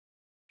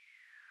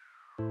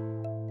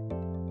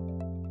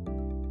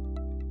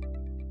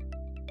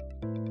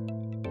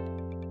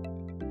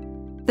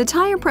The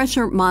Tire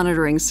Pressure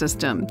Monitoring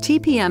System,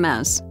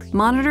 TPMS,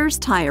 monitors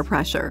tire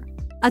pressure.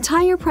 A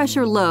tire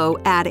pressure low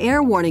add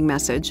air warning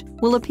message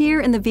will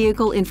appear in the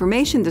vehicle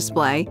information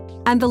display,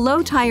 and the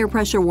low tire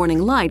pressure warning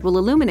light will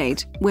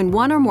illuminate when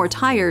one or more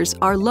tires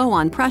are low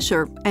on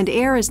pressure and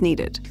air is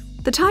needed.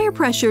 The tire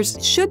pressures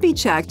should be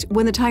checked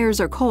when the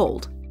tires are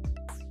cold.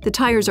 The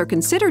tires are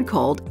considered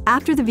cold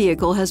after the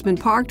vehicle has been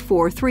parked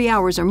for 3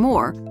 hours or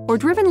more, or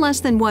driven less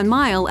than 1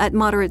 mile at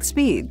moderate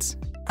speeds.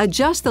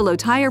 Adjust the low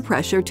tire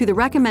pressure to the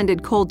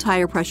recommended cold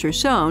tire pressure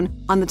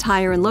shown on the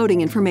tire and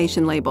loading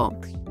information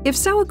label. If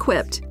so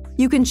equipped,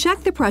 you can check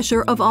the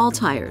pressure of all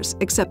tires,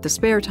 except the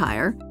spare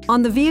tire,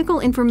 on the vehicle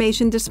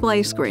information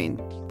display screen.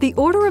 The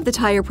order of the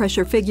tire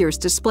pressure figures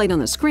displayed on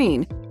the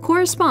screen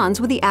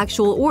corresponds with the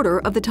actual order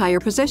of the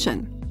tire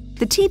position.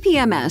 The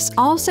TPMS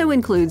also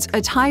includes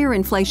a tire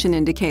inflation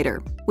indicator,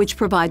 which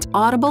provides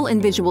audible and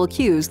visual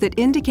cues that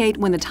indicate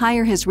when the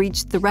tire has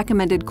reached the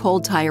recommended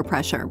cold tire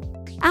pressure.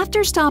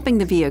 After stopping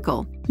the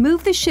vehicle,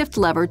 move the shift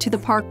lever to the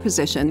park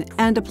position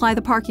and apply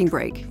the parking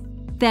brake.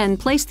 Then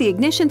place the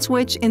ignition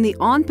switch in the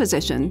on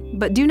position,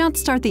 but do not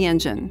start the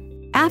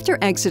engine. After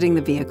exiting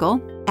the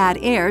vehicle, add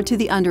air to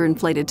the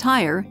underinflated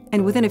tire,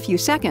 and within a few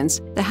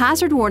seconds, the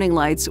hazard warning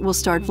lights will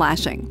start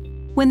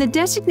flashing. When the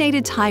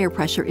designated tire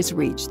pressure is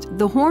reached,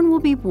 the horn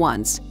will beep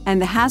once,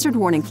 and the hazard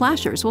warning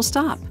flashers will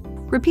stop.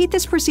 Repeat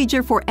this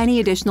procedure for any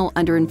additional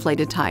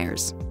underinflated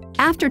tires.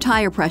 After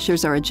tire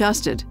pressures are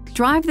adjusted,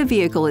 drive the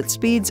vehicle at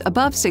speeds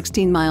above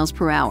 16 miles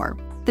per hour.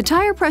 The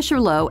tire pressure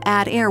low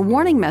add air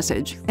warning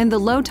message and the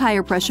low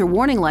tire pressure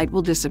warning light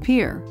will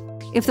disappear.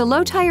 If the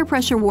low tire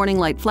pressure warning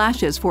light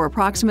flashes for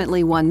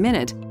approximately 1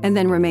 minute and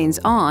then remains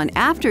on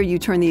after you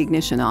turn the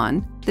ignition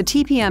on, the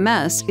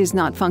TPMS is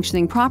not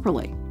functioning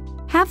properly.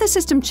 Have the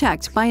system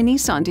checked by a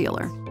Nissan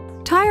dealer.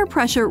 Tire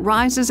pressure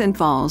rises and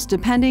falls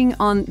depending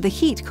on the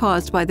heat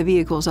caused by the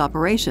vehicle's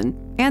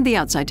operation and the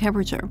outside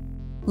temperature.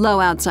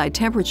 Low outside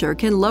temperature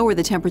can lower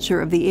the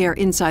temperature of the air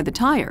inside the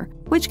tire,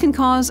 which can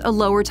cause a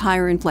lower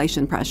tire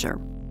inflation pressure.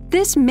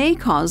 This may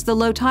cause the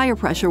low tire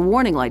pressure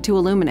warning light to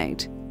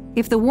illuminate.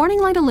 If the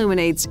warning light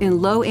illuminates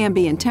in low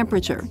ambient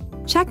temperature,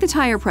 check the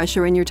tire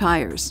pressure in your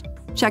tires.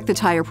 Check the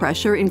tire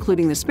pressure,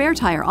 including the spare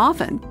tire,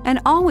 often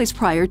and always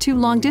prior to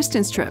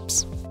long-distance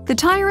trips. The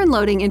tire and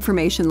loading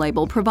information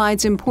label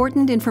provides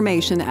important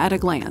information at a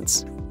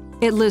glance.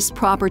 It lists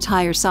proper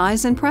tire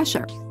size and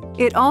pressure.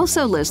 It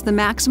also lists the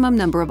maximum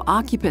number of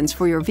occupants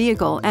for your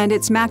vehicle and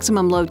its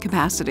maximum load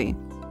capacity.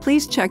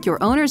 Please check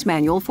your owner's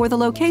manual for the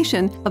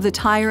location of the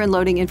tire and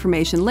loading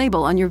information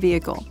label on your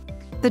vehicle.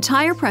 The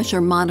tire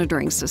pressure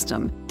monitoring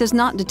system does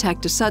not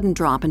detect a sudden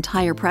drop in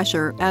tire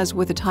pressure as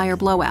with a tire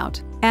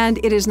blowout, and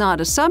it is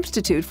not a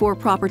substitute for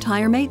proper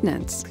tire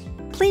maintenance.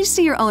 Please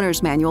see your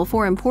owner's manual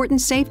for important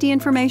safety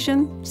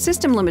information,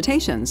 system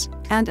limitations,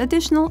 and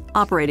additional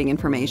operating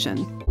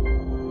information.